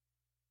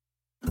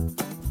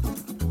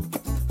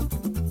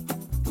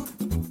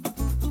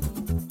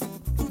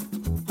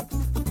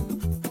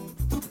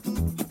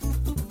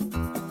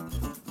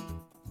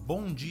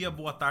dia,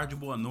 boa tarde,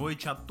 boa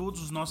noite a todos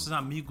os nossos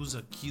amigos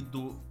aqui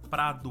do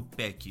Prado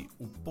PEC,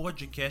 o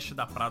podcast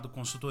da Prado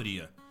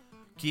Consultoria,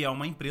 que é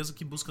uma empresa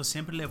que busca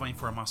sempre levar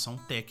informação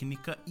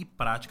técnica e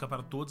prática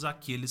para todos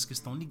aqueles que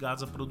estão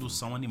ligados à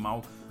produção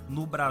animal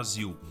no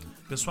Brasil.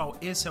 Pessoal,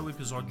 esse é o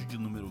episódio de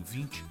número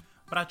 20,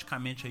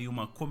 praticamente aí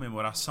uma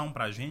comemoração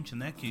pra gente,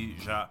 né, que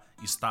já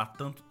está há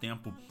tanto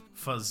tempo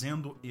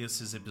fazendo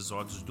esses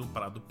episódios do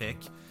Prado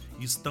PEC.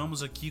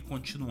 Estamos aqui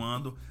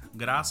continuando,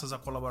 graças à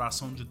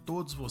colaboração de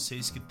todos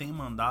vocês que têm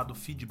mandado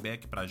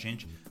feedback pra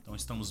gente, então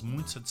estamos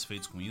muito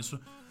satisfeitos com isso.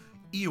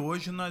 E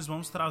hoje nós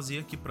vamos trazer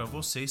aqui para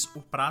vocês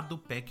o Prado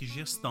PEC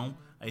Gestão,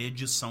 a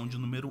edição de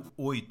número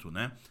 8,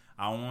 né?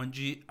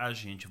 Onde a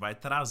gente vai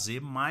trazer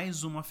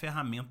mais uma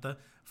ferramenta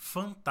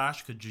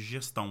fantástica de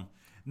gestão.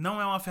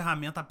 Não é uma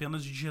ferramenta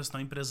apenas de gestão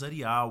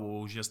empresarial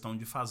ou gestão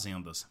de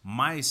fazendas,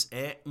 mas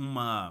é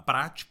uma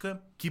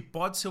prática que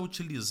pode ser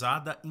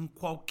utilizada em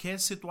qualquer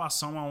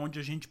situação onde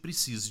a gente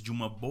precise de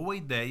uma boa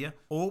ideia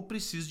ou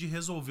precise de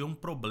resolver um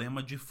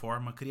problema de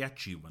forma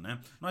criativa, né?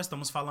 Nós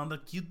estamos falando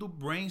aqui do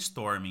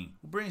brainstorming.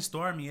 O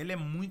brainstorming ele é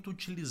muito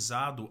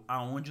utilizado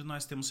aonde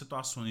nós temos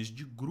situações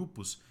de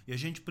grupos e a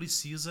gente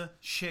precisa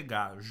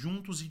chegar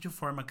juntos e de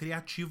forma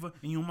criativa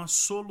em uma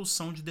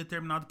solução de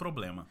determinado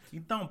problema.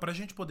 Então, para a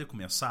gente poder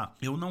começar,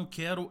 eu não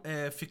quero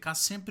ficar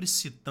sempre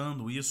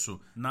citando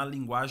isso na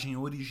linguagem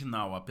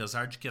original,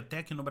 apesar de que até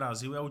aqui no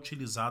Brasil é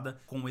utilizada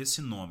com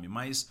esse nome,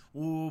 mas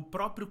o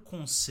próprio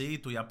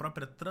conceito e a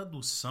própria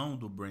tradução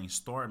do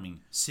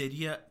brainstorming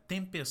seria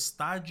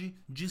tempestade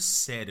de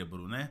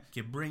cérebro, né?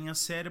 Que brain é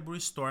cérebro,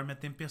 storm é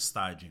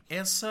tempestade.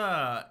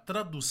 Essa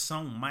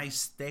tradução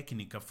mais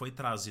técnica foi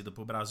trazida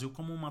para o Brasil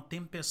como uma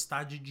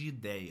tempestade de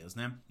ideias,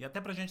 né? E até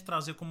para a gente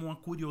trazer como uma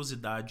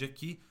curiosidade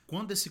aqui,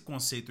 quando esse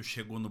conceito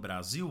chegou no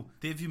Brasil,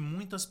 teve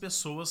muitas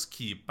pessoas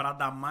que, para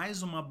dar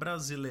mais uma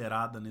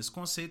brasileirada nesse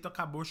conceito,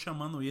 acabou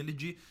chamando ele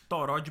de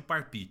toró de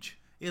parpite.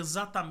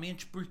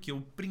 Exatamente porque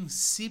o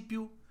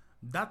princípio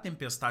da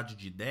tempestade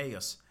de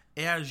ideias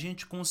é a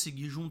gente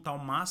conseguir juntar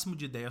o máximo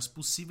de ideias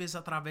possíveis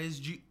através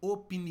de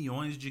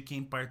opiniões de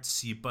quem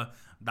participa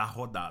da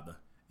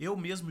rodada. Eu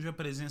mesmo já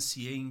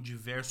presenciei em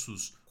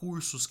diversos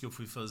cursos que eu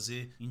fui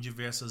fazer, em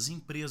diversas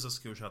empresas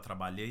que eu já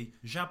trabalhei,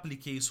 já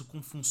apliquei isso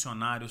com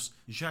funcionários,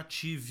 já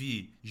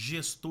tive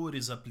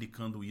gestores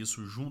aplicando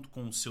isso junto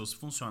com os seus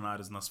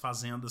funcionários nas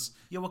fazendas,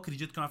 e eu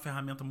acredito que é uma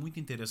ferramenta muito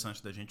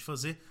interessante da gente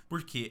fazer,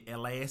 porque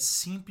ela é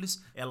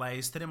simples, ela é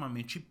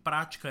extremamente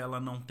prática, ela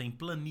não tem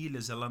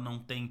planilhas, ela não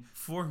tem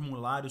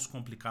formulários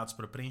complicados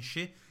para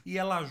preencher, e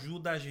ela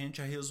ajuda a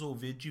gente a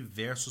resolver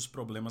diversos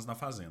problemas na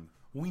fazenda.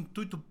 O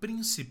intuito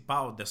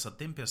principal dessa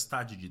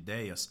tempestade de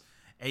ideias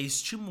é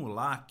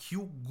estimular que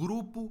o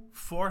grupo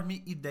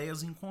forme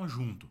ideias em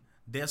conjunto.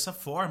 Dessa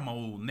forma,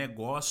 o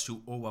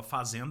negócio ou a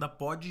fazenda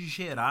pode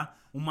gerar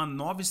uma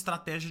nova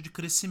estratégia de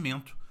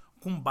crescimento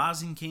com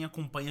base em quem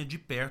acompanha de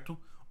perto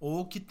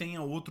ou que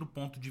tenha outro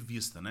ponto de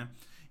vista, né?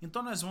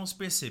 Então nós vamos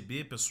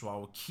perceber,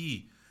 pessoal,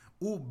 que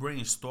o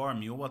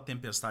brainstorming ou a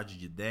tempestade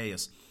de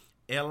ideias,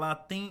 ela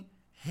tem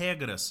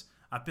regras.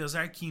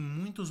 Apesar que em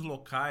muitos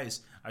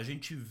locais a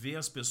gente vê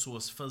as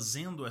pessoas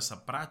fazendo essa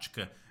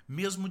prática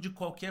mesmo de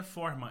qualquer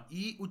forma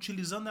e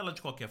utilizando ela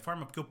de qualquer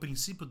forma, porque o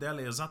princípio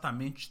dela é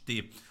exatamente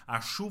ter a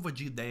chuva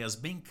de ideias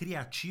bem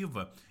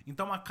criativa,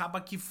 então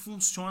acaba que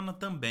funciona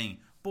também.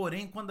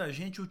 Porém, quando a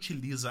gente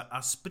utiliza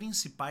as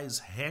principais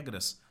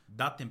regras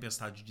da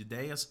tempestade de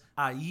ideias,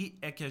 aí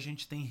é que a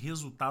gente tem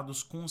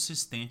resultados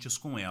consistentes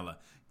com ela,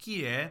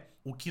 que é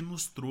o que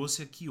nos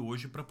trouxe aqui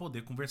hoje para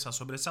poder conversar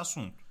sobre esse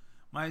assunto.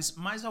 Mas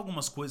mais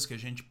algumas coisas que a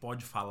gente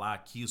pode falar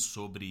aqui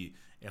sobre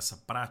essa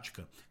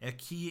prática é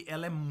que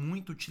ela é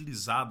muito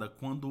utilizada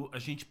quando a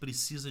gente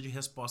precisa de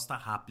resposta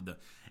rápida.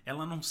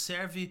 Ela não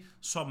serve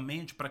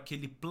somente para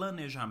aquele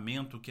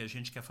planejamento que a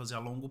gente quer fazer a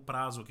longo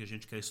prazo, que a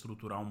gente quer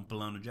estruturar um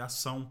plano de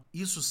ação.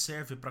 Isso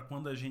serve para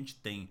quando a gente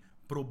tem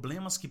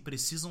problemas que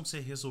precisam ser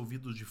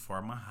resolvidos de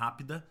forma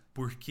rápida,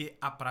 porque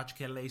a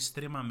prática ela é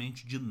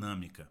extremamente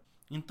dinâmica.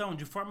 Então,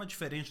 de forma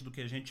diferente do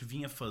que a gente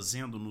vinha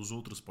fazendo nos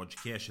outros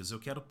podcasts, eu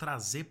quero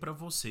trazer para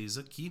vocês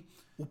aqui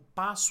o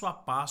passo a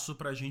passo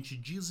para a gente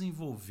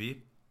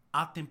desenvolver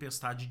a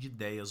tempestade de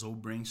ideias ou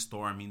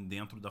brainstorming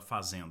dentro da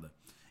fazenda.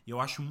 Eu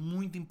acho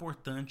muito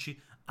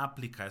importante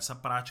aplicar essa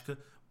prática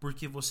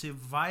porque você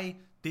vai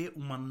ter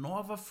uma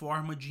nova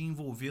forma de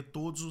envolver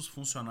todos os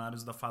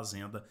funcionários da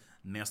fazenda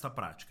nesta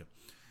prática.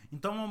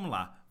 Então vamos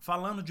lá,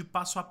 falando de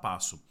passo a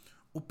passo.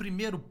 O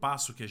primeiro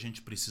passo que a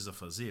gente precisa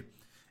fazer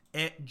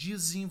é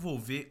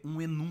desenvolver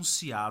um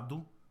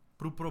enunciado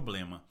para o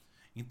problema.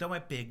 Então é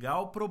pegar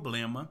o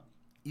problema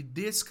e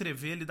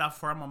descrever ele da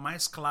forma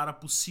mais clara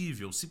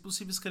possível. Se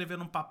possível, escrever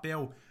num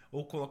papel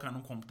ou colocar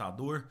no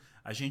computador,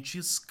 a gente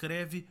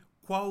escreve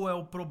qual é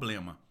o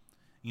problema.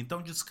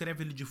 Então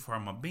descreve ele de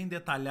forma bem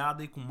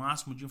detalhada e com o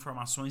máximo de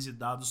informações e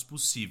dados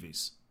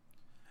possíveis.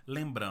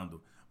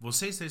 Lembrando,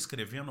 você está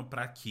escrevendo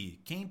para que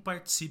quem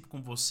participe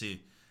com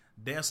você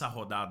dessa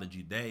rodada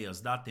de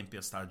ideias, da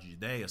tempestade de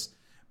ideias,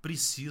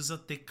 precisa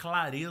ter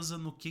clareza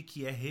no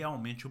que é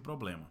realmente o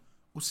problema.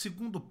 O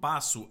segundo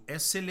passo é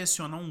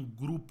selecionar um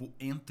grupo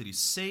entre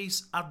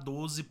 6 a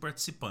 12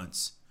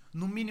 participantes.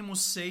 No mínimo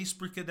 6,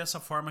 porque dessa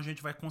forma a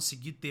gente vai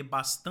conseguir ter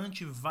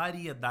bastante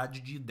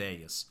variedade de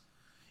ideias.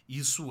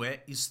 Isso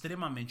é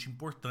extremamente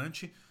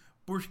importante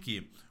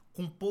porque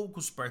com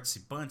poucos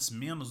participantes,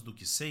 menos do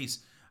que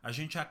 6, a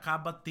gente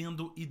acaba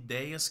tendo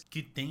ideias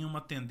que têm uma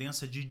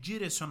tendência de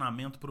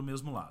direcionamento para o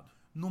mesmo lado.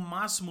 No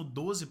máximo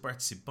 12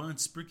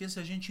 participantes, porque se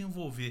a gente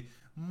envolver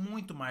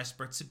muito mais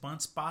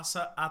participantes,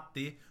 passa a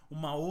ter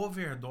uma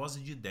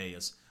overdose de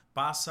ideias,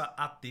 passa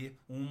a ter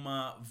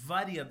uma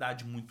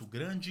variedade muito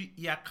grande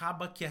e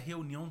acaba que a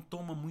reunião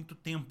toma muito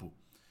tempo.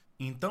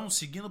 Então,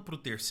 seguindo para o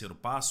terceiro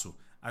passo,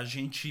 a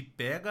gente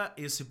pega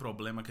esse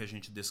problema que a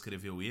gente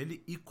descreveu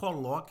ele e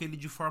coloca ele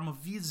de forma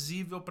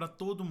visível para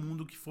todo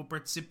mundo que for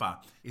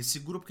participar. Esse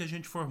grupo que a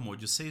gente formou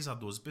de 6 a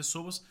 12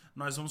 pessoas,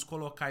 nós vamos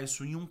colocar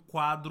isso em um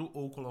quadro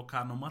ou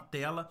colocar numa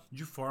tela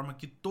de forma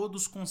que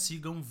todos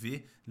consigam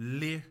ver,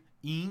 ler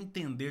e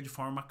entender de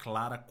forma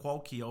clara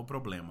qual que é o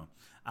problema.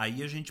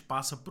 Aí a gente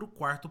passa para o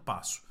quarto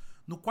passo.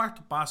 No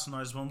quarto passo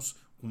nós vamos,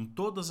 com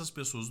todas as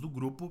pessoas do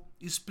grupo,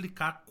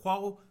 explicar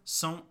quais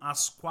são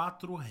as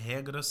 4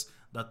 regras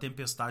da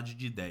tempestade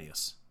de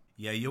ideias.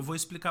 E aí eu vou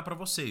explicar para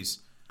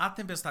vocês. A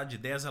tempestade de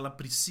ideias ela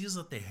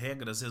precisa ter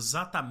regras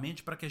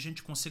exatamente para que a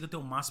gente consiga ter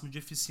o máximo de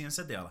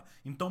eficiência dela.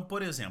 Então,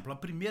 por exemplo, a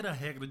primeira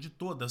regra de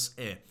todas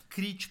é: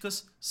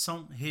 críticas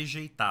são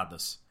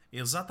rejeitadas.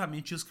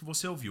 Exatamente isso que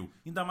você ouviu.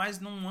 Ainda mais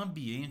num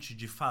ambiente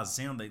de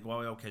fazenda,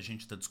 igual é o que a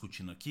gente está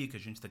discutindo aqui, que a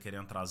gente está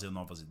querendo trazer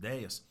novas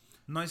ideias.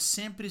 Nós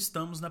sempre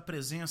estamos na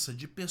presença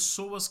de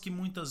pessoas que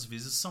muitas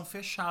vezes são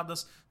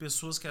fechadas,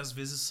 pessoas que às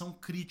vezes são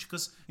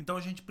críticas, então a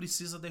gente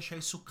precisa deixar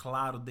isso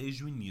claro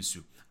desde o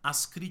início.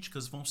 As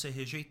críticas vão ser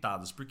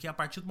rejeitadas, porque a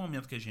partir do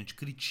momento que a gente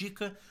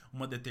critica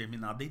uma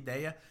determinada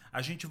ideia,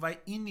 a gente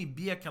vai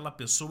inibir aquela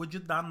pessoa de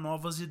dar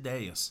novas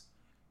ideias.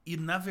 E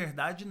na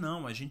verdade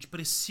não, a gente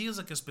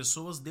precisa que as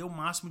pessoas dêem o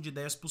máximo de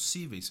ideias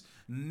possíveis.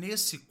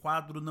 Nesse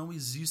quadro não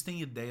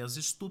existem ideias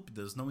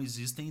estúpidas, não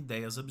existem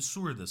ideias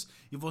absurdas.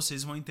 E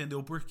vocês vão entender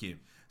o porquê.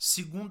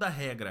 Segunda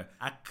regra,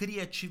 a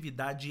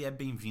criatividade é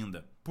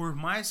bem-vinda. Por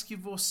mais que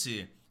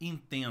você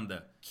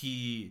entenda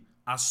que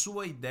a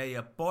sua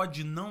ideia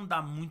pode não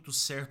dar muito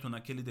certo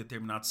naquele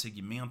determinado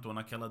segmento ou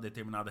naquela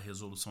determinada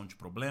resolução de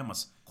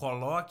problemas,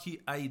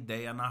 coloque a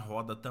ideia na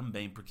roda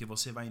também, porque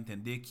você vai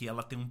entender que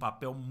ela tem um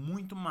papel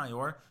muito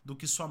maior do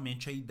que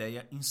somente a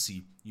ideia em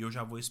si. E eu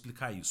já vou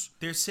explicar isso.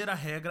 Terceira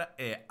regra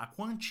é: a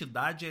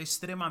quantidade é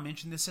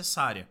extremamente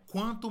necessária.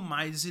 Quanto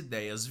mais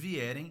ideias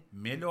vierem,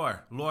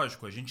 melhor.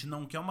 Lógico, a gente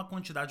não quer uma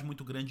quantidade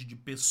muito grande de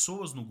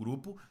pessoas no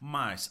grupo,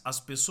 mas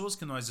as pessoas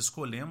que nós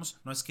escolhemos,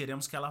 nós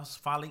queremos que elas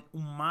falem o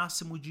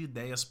máximo de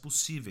ideias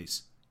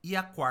possíveis. E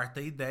a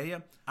quarta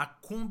ideia, a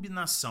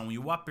combinação e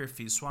o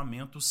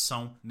aperfeiçoamento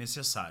são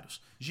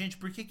necessários. Gente,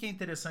 por que é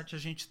interessante a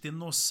gente ter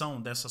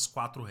noção dessas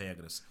 4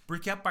 regras?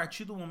 Porque a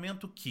partir do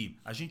momento que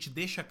a gente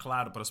deixa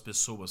claro para as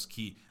pessoas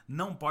que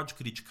não pode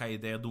criticar a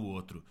ideia do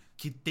outro,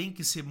 que tem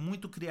que ser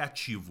muito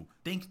criativo,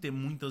 tem que ter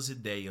muitas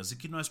ideias e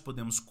que nós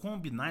podemos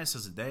combinar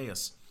essas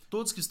ideias,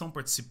 todos que estão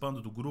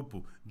participando do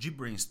grupo de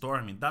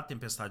brainstorming da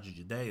tempestade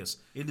de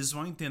ideias, eles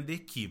vão entender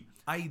que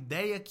a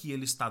ideia que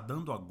ele está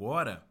dando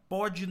agora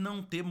pode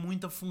não ter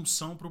muita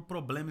função para o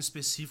problema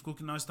específico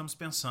que nós estamos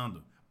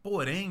pensando.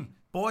 Porém,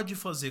 pode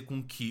fazer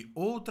com que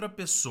outra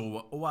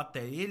pessoa ou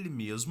até ele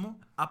mesmo,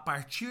 a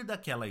partir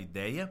daquela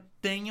ideia,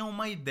 tenha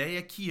uma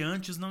ideia que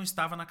antes não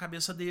estava na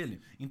cabeça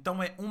dele.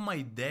 Então é uma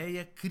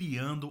ideia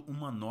criando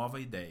uma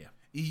nova ideia.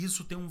 E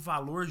isso tem um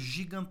valor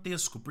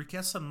gigantesco, porque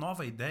essa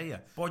nova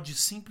ideia pode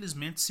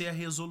simplesmente ser a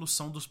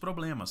resolução dos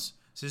problemas.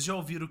 Vocês já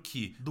ouviram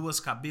que 2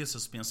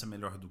 cabeças pensam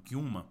melhor do que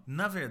uma?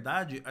 Na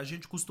verdade, a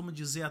gente costuma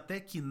dizer até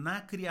que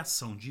na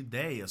criação de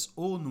ideias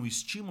ou no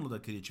estímulo da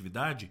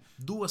criatividade,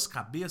 2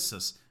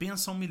 cabeças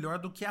pensam melhor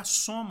do que a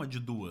soma de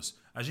 2.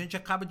 A gente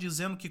acaba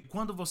dizendo que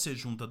quando você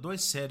junta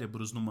 2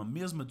 cérebros numa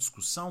mesma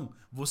discussão,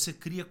 você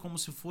cria como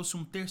se fosse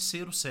um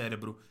terceiro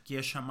cérebro, que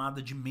é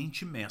chamada de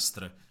mente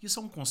mestra. Isso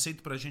é um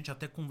conceito para a gente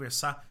até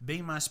conversar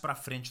bem mais para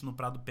frente no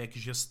Prado PEC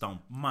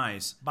Gestão.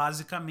 Mas,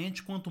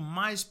 basicamente, quanto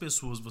mais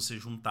pessoas você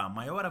juntar,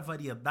 maior a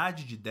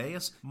variedade de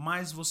ideias,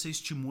 mais você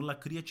estimula a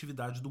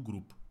criatividade do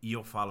grupo. E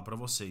eu falo para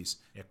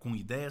vocês, é com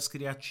ideias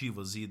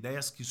criativas e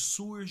ideias que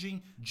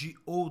surgem de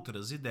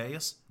outras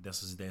ideias,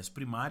 dessas ideias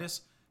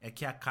primárias, é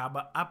que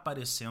acaba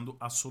aparecendo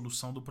a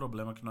solução do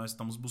problema que nós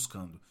estamos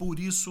buscando. Por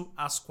isso,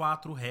 as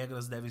 4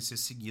 regras devem ser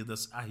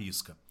seguidas à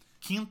risca.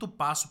 Quinto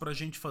passo para a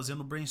gente fazer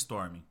no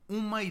brainstorming: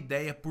 uma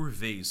ideia por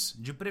vez.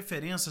 De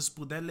preferência, se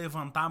puder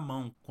levantar a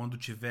mão quando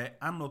estiver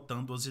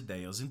anotando as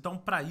ideias. Então,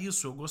 para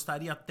isso, eu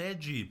gostaria até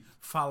de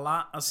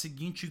falar a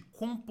seguinte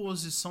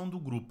composição do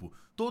grupo.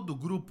 Todo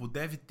grupo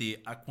deve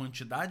ter a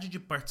quantidade de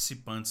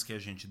participantes que a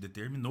gente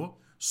determinou,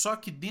 só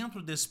que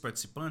dentro desses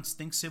participantes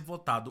tem que ser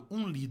votado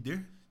um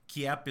líder,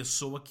 que é a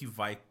pessoa que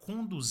vai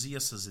conduzir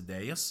essas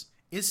ideias.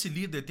 Esse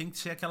líder tem que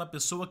ser aquela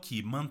pessoa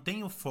que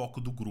mantém o foco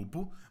do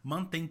grupo,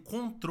 mantém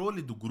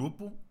controle do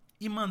grupo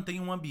e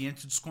mantenha um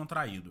ambiente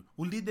descontraído.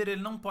 O líder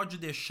ele não pode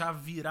deixar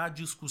virar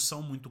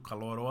discussão muito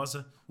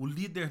calorosa, o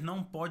líder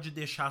não pode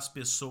deixar as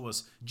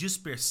pessoas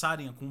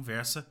dispersarem a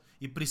conversa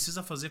e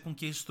precisa fazer com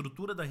que a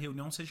estrutura da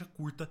reunião seja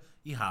curta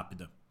e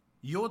rápida.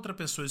 E outra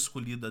pessoa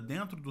escolhida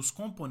dentro dos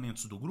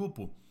componentes do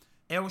grupo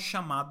é o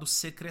chamado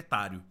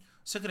secretário.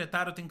 O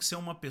secretário tem que ser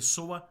uma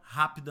pessoa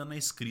rápida na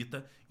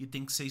escrita e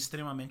tem que ser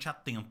extremamente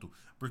atento,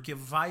 porque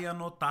vai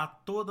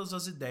anotar todas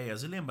as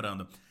ideias. E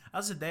lembrando,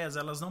 as ideias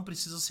elas não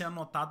precisam ser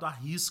anotadas à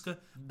risca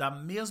da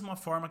mesma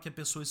forma que a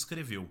pessoa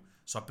escreveu.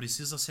 Só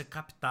precisa ser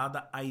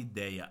captada a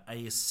ideia, a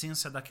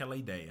essência daquela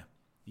ideia.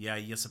 E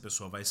aí essa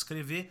pessoa vai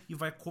escrever e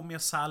vai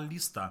começar a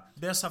listar.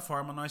 Dessa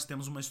forma nós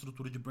temos uma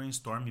estrutura de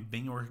brainstorm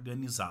bem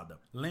organizada.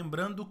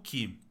 Lembrando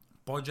que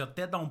pode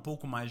até dar um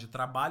pouco mais de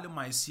trabalho,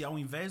 mas se ao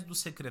invés do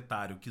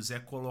secretário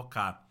quiser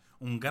colocar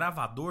um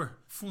gravador,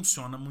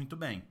 funciona muito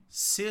bem.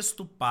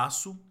 Sexto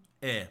passo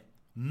é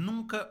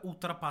nunca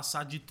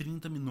ultrapassar de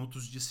 30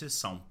 minutos de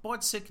sessão.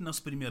 Pode ser que nas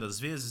primeiras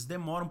vezes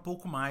demore um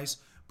pouco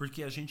mais,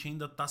 porque a gente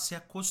ainda está se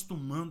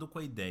acostumando com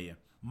a ideia.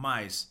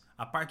 Mas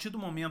a partir do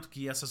momento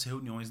que essas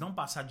reuniões não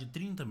passar de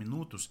 30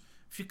 minutos,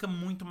 fica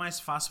muito mais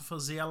fácil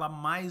fazer ela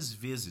mais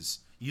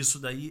vezes. Isso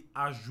daí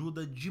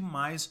ajuda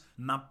demais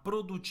na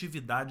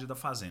produtividade da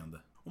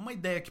fazenda. Uma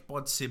ideia que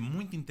pode ser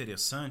muito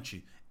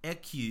interessante é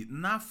que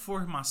na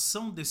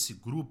formação desse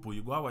grupo,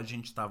 igual a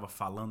gente estava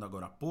falando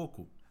agora há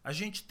pouco, a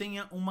gente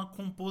tenha uma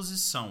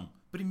composição,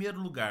 em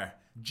primeiro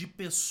lugar, de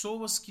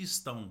pessoas que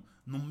estão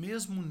no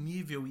mesmo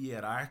nível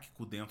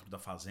hierárquico dentro da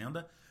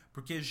fazenda,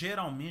 porque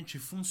geralmente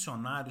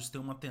funcionários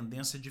têm uma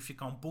tendência de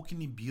ficar um pouco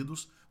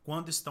inibidos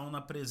quando estão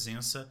na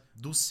presença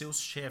dos seus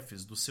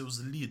chefes, dos seus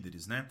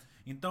líderes, né?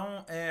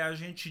 Então, a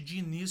gente de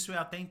início é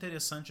até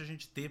interessante a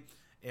gente ter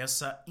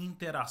essa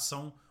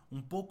interação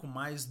um pouco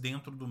mais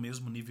dentro do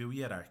mesmo nível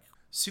hierárquico.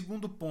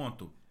 Segundo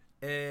ponto,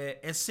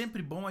 é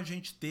sempre bom a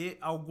gente ter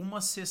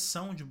alguma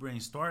sessão de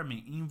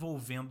brainstorming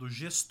envolvendo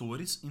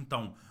gestores.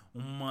 Então,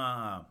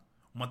 uma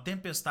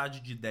tempestade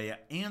de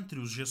ideia entre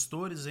os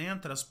gestores,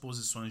 entre as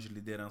posições de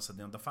liderança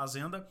dentro da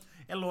fazenda.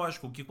 É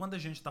lógico que quando a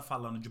gente está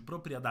falando de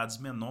propriedades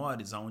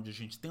menores, onde a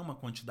gente tem uma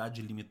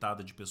quantidade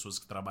limitada de pessoas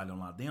que trabalham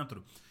lá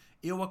dentro,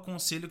 eu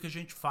aconselho que a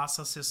gente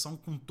faça a sessão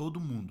com todo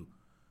mundo.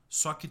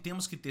 Só que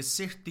temos que ter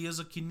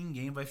certeza que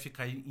ninguém vai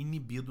ficar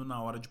inibido na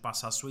hora de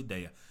passar a sua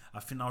ideia.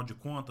 Afinal de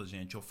contas,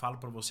 gente, eu falo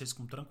para vocês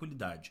com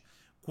tranquilidade.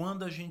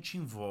 Quando a gente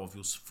envolve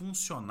os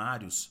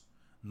funcionários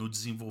no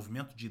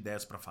desenvolvimento de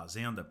ideias para a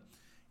fazenda,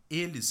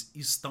 eles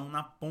estão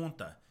na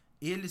ponta.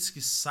 Eles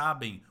que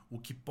sabem o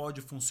que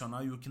pode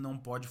funcionar e o que não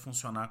pode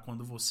funcionar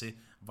quando você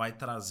vai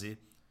trazer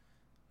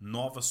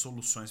novas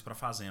soluções para a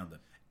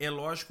fazenda. É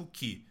lógico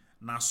que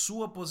na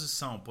sua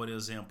posição, por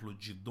exemplo,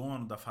 de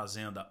dono da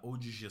fazenda ou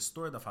de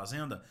gestor da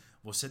fazenda,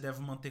 você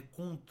deve manter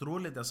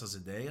controle dessas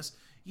ideias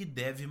e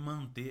deve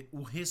manter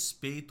o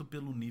respeito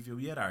pelo nível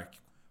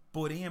hierárquico.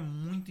 Porém, é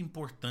muito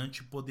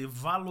importante poder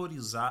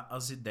valorizar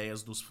as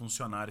ideias dos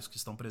funcionários que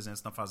estão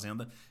presentes na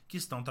fazenda, que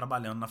estão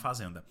trabalhando na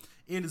fazenda.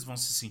 Eles vão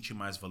se sentir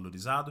mais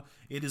valorizados,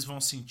 eles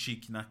vão sentir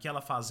que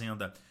naquela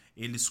fazenda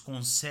eles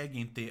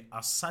conseguem ter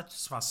a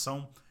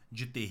satisfação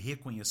de ter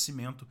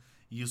reconhecimento,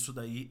 e isso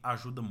daí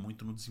ajuda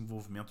muito no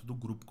desenvolvimento do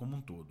grupo como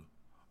um todo.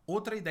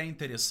 Outra ideia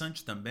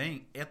interessante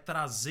também é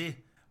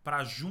trazer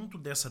para junto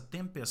dessa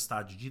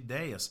tempestade de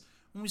ideias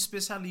um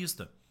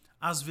especialista,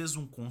 às vezes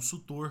um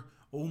consultor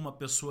ou uma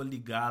pessoa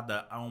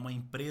ligada a uma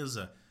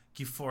empresa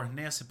que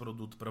fornece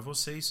produto para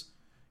vocês,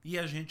 e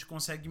a gente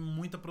consegue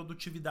muita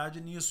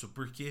produtividade nisso,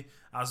 porque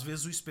às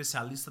vezes o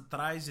especialista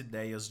traz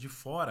ideias de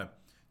fora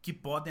que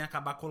podem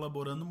acabar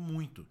colaborando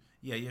muito,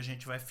 e aí a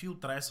gente vai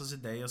filtrar essas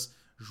ideias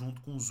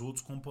junto com os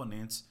outros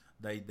componentes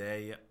da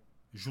ideia,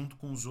 junto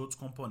com os outros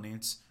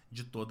componentes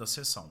de toda a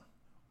sessão.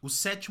 O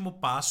sétimo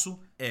passo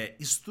é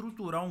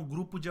estruturar um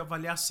grupo de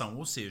avaliação,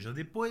 ou seja,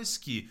 depois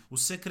que o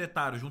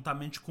secretário,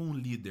 juntamente com o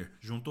líder,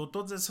 juntou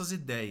todas essas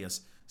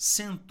ideias,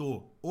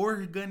 sentou,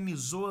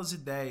 organizou as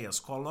ideias,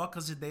 coloca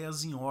as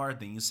ideias em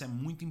ordem, isso é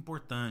muito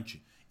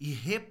importante, e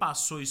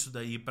repassou isso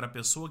daí para a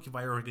pessoa que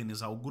vai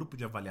organizar o grupo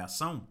de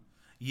avaliação,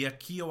 e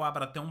aqui eu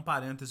abro até um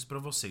parêntese para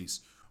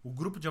vocês. O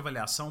grupo de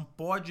avaliação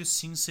pode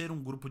sim ser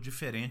um grupo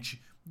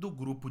diferente do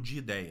grupo de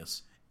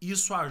ideias.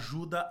 Isso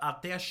ajuda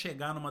até a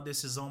chegar numa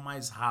decisão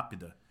mais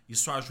rápida.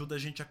 Isso ajuda a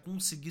gente a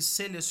conseguir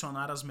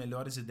selecionar as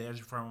melhores ideias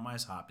de forma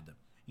mais rápida.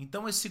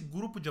 Então esse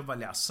grupo de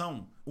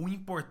avaliação, o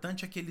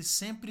importante é que ele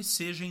sempre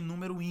seja em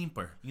número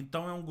ímpar.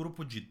 Então é um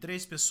grupo de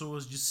 3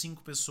 pessoas, de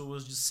 5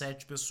 pessoas, de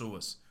 7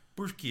 pessoas.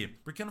 Por quê?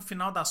 Porque no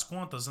final das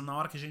contas, na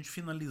hora que a gente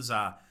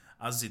finalizar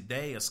as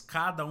ideias,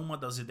 cada uma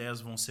das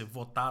ideias vão ser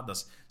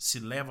votadas se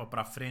leva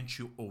para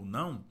frente ou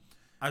não,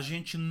 a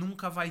gente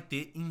nunca vai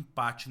ter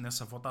empate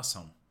nessa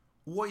votação.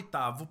 O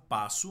oitavo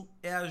passo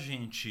é a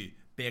gente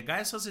pegar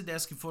essas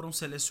ideias que foram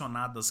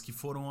selecionadas, que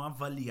foram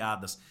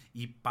avaliadas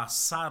e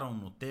passaram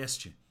no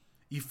teste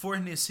e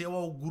fornecer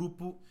ao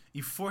grupo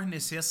e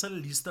fornecer essa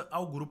lista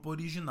ao grupo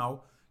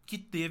original que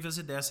teve as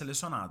ideias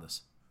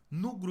selecionadas.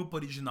 No grupo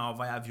original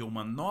vai haver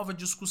uma nova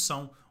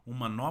discussão,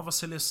 uma nova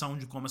seleção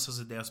de como essas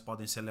ideias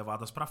podem ser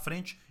levadas para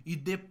frente e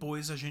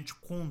depois a gente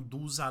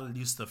conduz a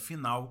lista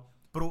final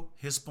pro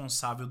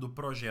responsável do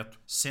projeto,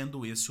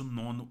 sendo esse o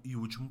 9º e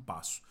último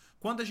passo.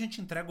 Quando a gente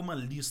entrega uma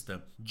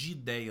lista de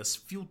ideias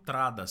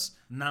filtradas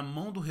na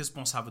mão do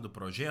responsável do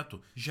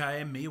projeto, já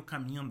é meio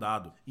caminho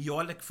andado. E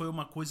olha que foi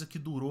uma coisa que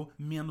durou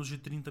menos de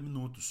 30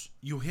 minutos.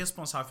 E o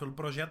responsável pelo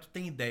projeto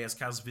tem ideias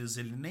que às vezes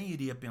ele nem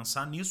iria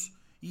pensar nisso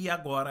e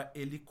agora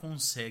ele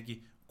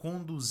consegue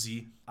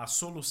conduzir a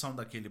solução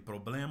daquele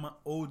problema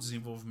ou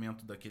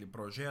desenvolvimento daquele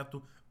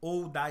projeto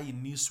ou dar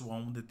início a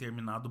um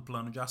determinado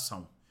plano de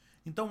ação.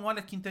 Então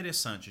olha que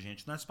interessante,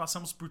 gente. Nós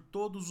passamos por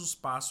todos os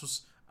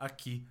passos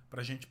aqui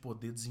para a gente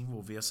poder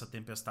desenvolver essa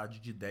tempestade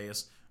de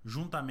ideias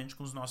juntamente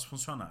com os nossos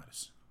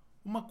funcionários.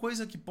 Uma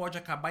coisa que pode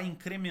acabar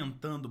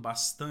incrementando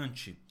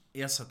bastante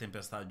essa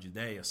tempestade de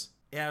ideias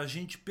é a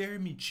gente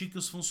permitir que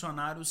os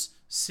funcionários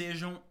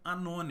sejam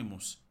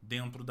anônimos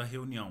dentro da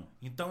reunião.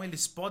 Então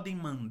eles podem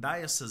mandar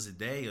essas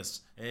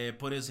ideias,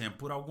 por exemplo,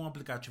 por algum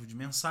aplicativo de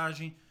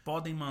mensagem,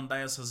 podem mandar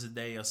essas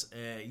ideias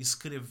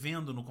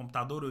escrevendo no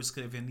computador ou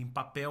escrevendo em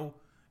papel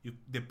e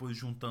depois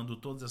juntando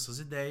todas essas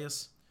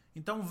ideias.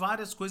 Então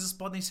várias coisas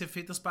podem ser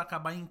feitas para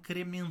acabar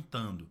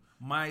incrementando,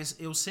 mas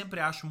eu sempre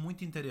acho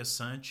muito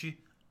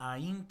interessante a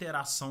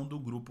interação do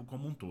grupo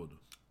como um todo.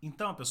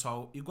 Então,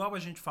 pessoal, igual a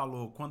gente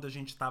falou quando a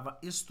gente estava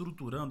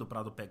estruturando o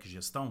PradoPEC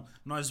Gestão,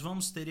 nós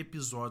vamos ter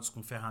episódios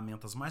com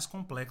ferramentas mais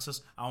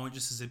complexas, onde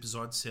esses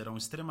episódios serão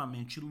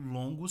extremamente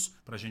longos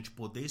para a gente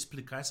poder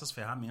explicar essas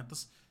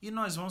ferramentas, e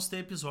nós vamos ter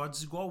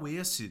episódios igual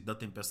esse da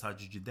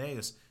Tempestade de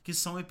Ideias, que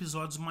são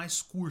episódios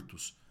mais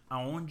curtos,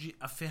 onde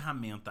a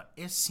ferramenta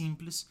é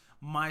simples,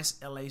 mas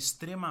ela é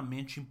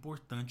extremamente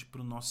importante para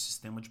o nosso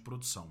sistema de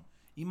produção.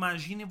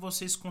 Imaginem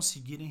vocês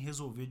conseguirem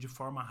resolver de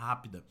forma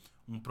rápida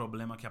um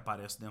problema que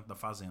aparece dentro da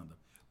fazenda.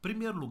 Em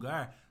primeiro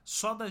lugar,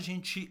 só da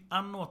gente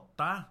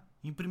anotar,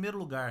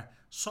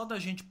 só da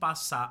gente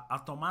passar a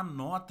tomar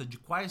nota de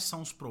quais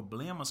são os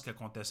problemas que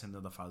acontecem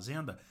dentro da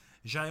fazenda,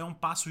 já é um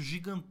passo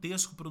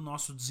gigantesco para o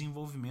nosso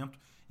desenvolvimento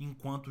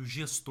enquanto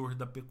gestor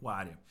da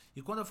pecuária.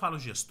 E quando eu falo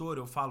gestor,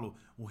 eu falo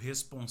o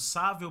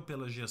responsável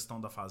pela gestão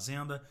da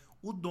fazenda,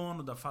 o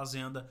dono da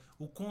fazenda,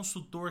 o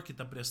consultor que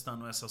está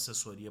prestando essa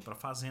assessoria para a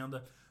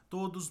fazenda.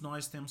 Todos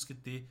nós temos que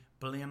ter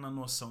plena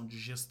noção de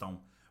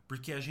gestão,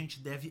 porque a gente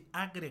deve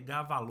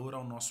agregar valor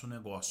ao nosso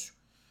negócio.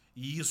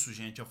 E isso,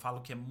 gente, eu falo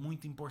que é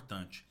muito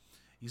importante.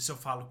 Isso eu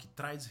falo que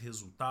traz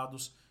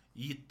resultados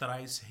e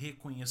traz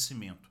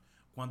reconhecimento,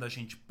 quando a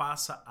gente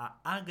passa a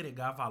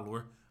agregar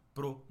valor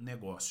pro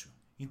negócio.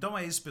 Então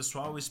é isso,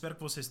 pessoal. Eu espero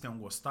que vocês tenham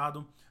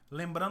gostado.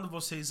 Lembrando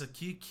vocês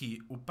aqui que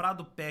o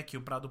PradoPEC e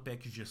o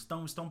PradoPEC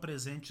Gestão estão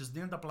presentes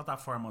dentro da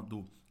plataforma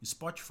do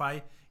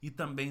Spotify e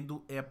também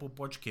do Apple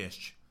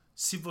Podcast.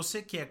 Se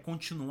você quer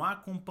continuar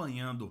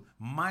acompanhando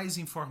mais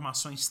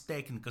informações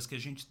técnicas que a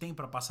gente tem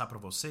para passar para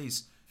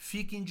vocês,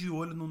 fiquem de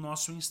olho no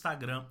nosso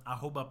Instagram,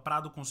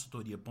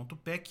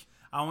 @pradoconsultoria.pec,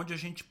 onde a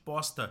gente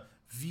posta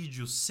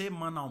vídeos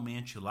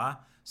semanalmente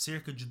lá,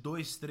 cerca de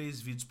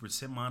 2-3 vídeos por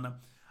semana.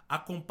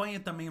 Acompanhe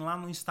também lá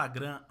no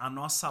Instagram a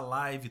nossa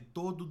live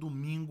todo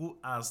domingo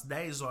às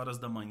 10 horas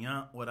da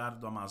manhã, horário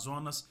do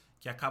Amazonas,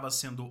 que acaba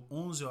sendo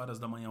 11 horas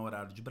da manhã,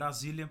 horário de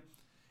Brasília.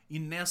 E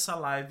nessa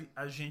live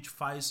a gente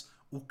faz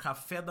o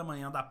Café da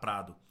Manhã da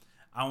Prado,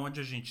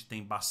 onde a gente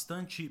tem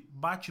bastante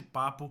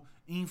bate-papo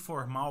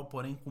informal,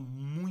 porém com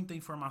muita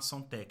informação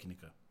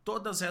técnica.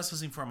 Todas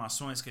essas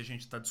informações que a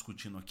gente está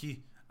discutindo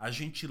aqui, a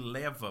gente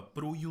leva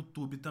para o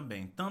YouTube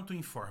também, tanto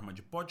em forma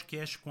de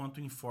podcast quanto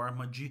em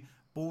forma de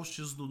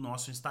posts do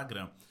nosso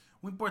Instagram.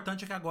 O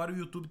importante é que agora o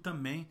YouTube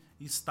também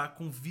está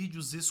com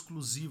vídeos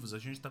exclusivos. A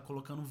gente está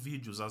colocando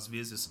vídeos, às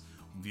vezes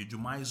um vídeo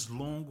mais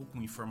longo,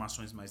 com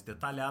informações mais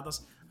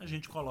detalhadas, a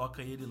gente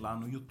coloca ele lá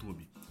no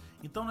YouTube.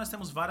 Então nós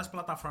temos várias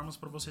plataformas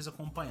para vocês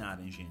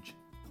acompanharem, gente.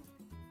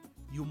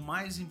 E o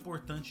mais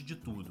importante de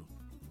tudo,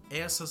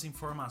 essas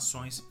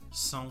informações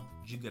são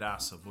de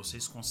graça.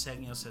 Vocês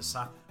conseguem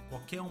acessar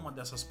qualquer uma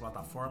dessas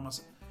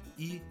plataformas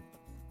e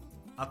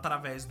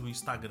através do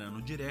Instagram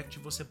no direct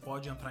você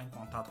pode entrar em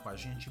contato com a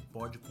gente e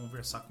pode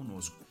conversar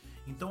conosco.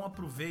 Então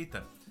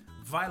aproveita,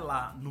 vai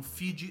lá no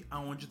feed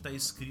onde está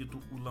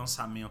escrito o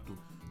lançamento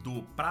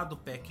do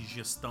PradoPEC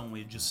Gestão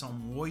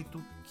edição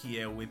 8, que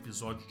é o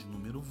episódio de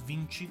número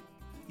 20,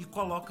 e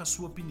coloca a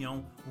sua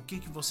opinião, o que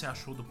você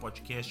achou do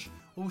podcast,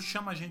 ou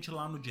chama a gente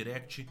lá no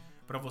direct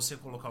para você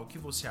colocar o que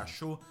você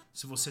achou,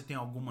 se você tem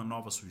alguma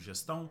nova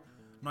sugestão.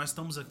 Nós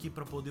estamos aqui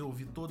para poder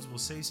ouvir todos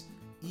vocês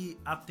e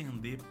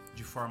atender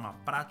de forma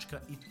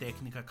prática e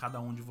técnica cada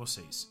um de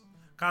vocês.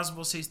 Caso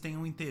vocês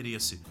tenham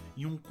interesse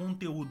em um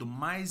conteúdo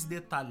mais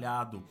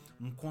detalhado,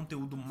 um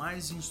conteúdo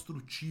mais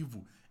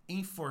instrutivo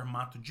em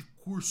formato de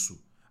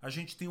curso, a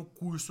gente tem o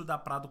curso da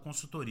Prado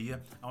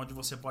Consultoria, onde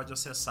você pode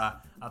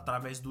acessar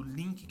através do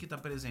link que está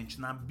presente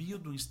na bio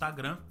do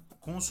Instagram,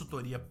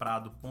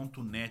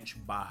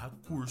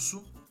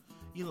 consultoriaprado.net/curso,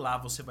 e lá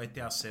você vai ter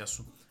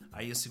acesso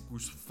a esse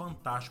curso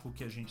fantástico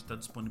que a gente está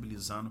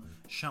disponibilizando,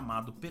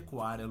 chamado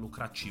Pecuária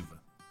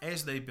Lucrativa. É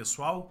isso daí,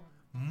 pessoal.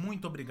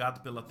 Muito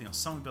obrigado pela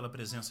atenção e pela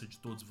presença de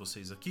todos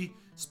vocês aqui.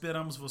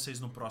 Esperamos vocês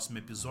no próximo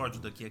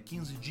episódio daqui a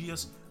 15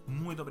 dias.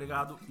 Muito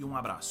obrigado e um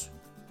abraço.